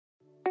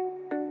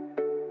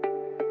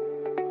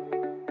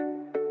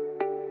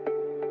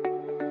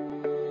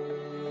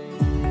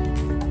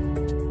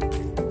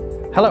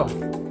Hello,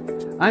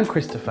 I'm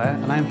Christopher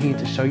and I'm here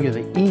to show you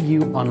the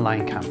EU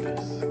Online Campus.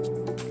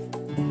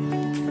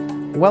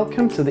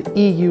 Welcome to the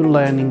EU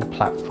Learning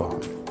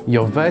Platform,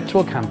 your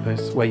virtual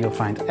campus where you'll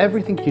find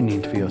everything you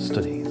need for your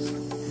studies.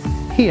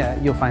 Here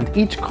you'll find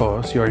each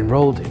course you're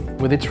enrolled in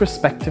with its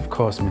respective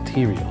course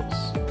materials.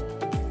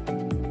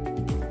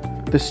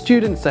 The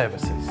Student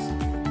Services.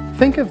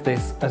 Think of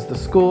this as the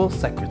school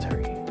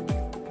secretary.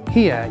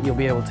 Here you'll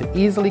be able to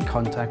easily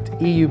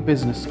contact EU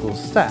Business School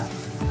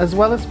staff as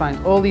well as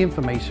find all the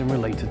information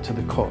related to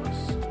the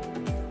course.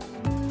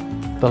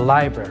 The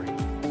Library.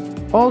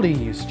 All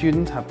EU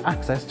students have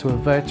access to a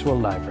virtual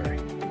library.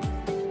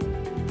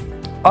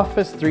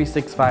 Office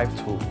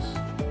 365 tools,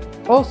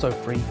 also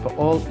free for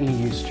all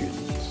EU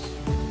students.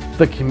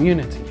 The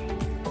Community.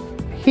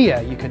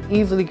 Here you can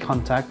easily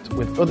contact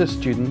with other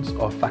students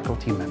or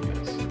faculty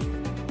members.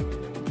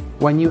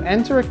 When you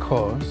enter a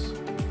course,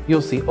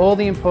 you'll see all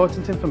the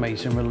important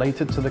information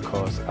related to the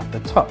course at the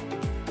top.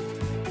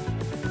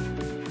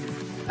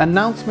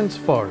 Announcements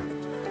Forum.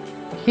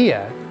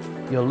 Here,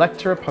 your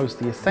lecturer posts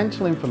the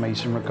essential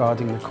information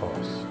regarding the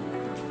course,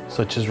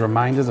 such as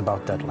reminders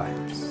about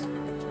deadlines.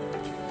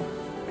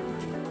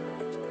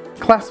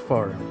 Class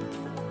Forum.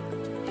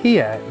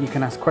 Here, you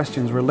can ask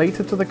questions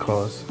related to the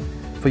course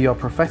for your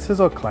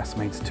professors or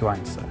classmates to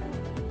answer.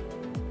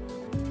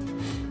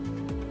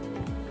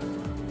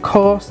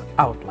 Course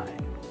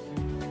Outline.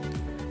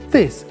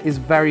 This is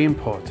very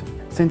important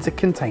since it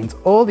contains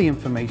all the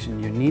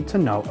information you need to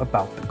know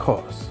about the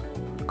course.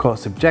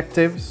 Course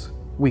objectives,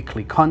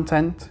 weekly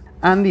content,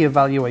 and the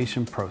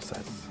evaluation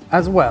process,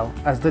 as well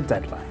as the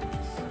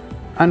deadlines.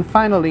 And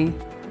finally,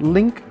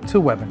 link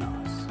to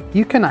webinars.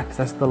 You can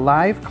access the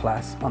live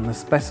class on the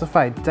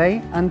specified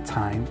day and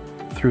time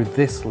through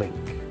this link.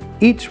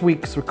 Each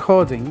week's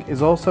recording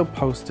is also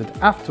posted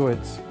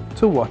afterwards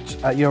to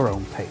watch at your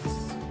own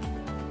pace.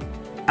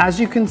 As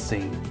you can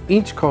see,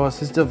 each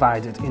course is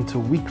divided into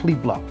weekly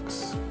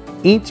blocks.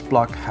 Each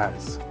block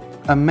has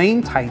a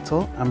main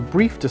title and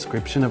brief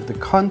description of the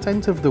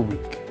content of the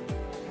week.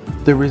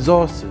 The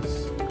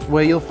resources,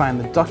 where you'll find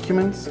the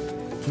documents,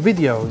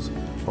 videos,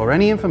 or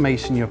any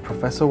information your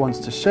professor wants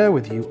to share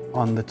with you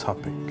on the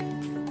topic.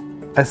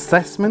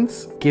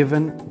 Assessments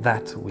given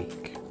that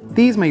week.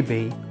 These may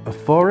be a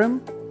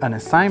forum, an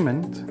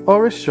assignment,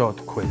 or a short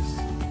quiz.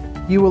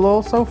 You will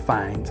also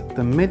find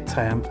the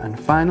midterm and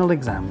final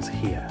exams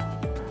here.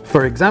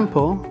 For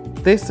example,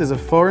 this is a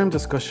forum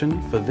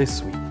discussion for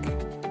this week.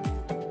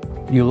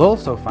 You'll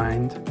also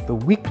find the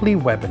weekly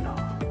webinar.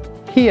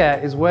 Here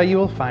is where you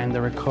will find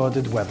the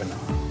recorded webinar.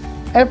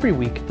 Every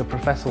week, the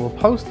professor will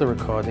post the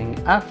recording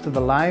after the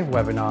live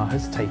webinar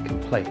has taken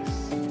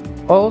place.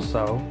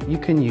 Also, you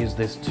can use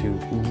this to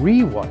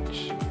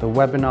re-watch the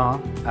webinar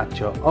at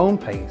your own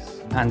pace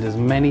and as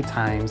many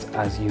times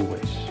as you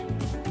wish.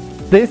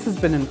 This has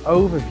been an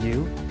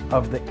overview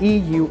of the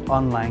EU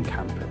Online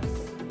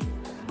Campus.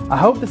 I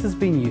hope this has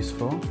been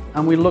useful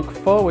and we look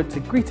forward to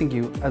greeting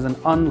you as an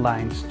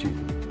online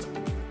student.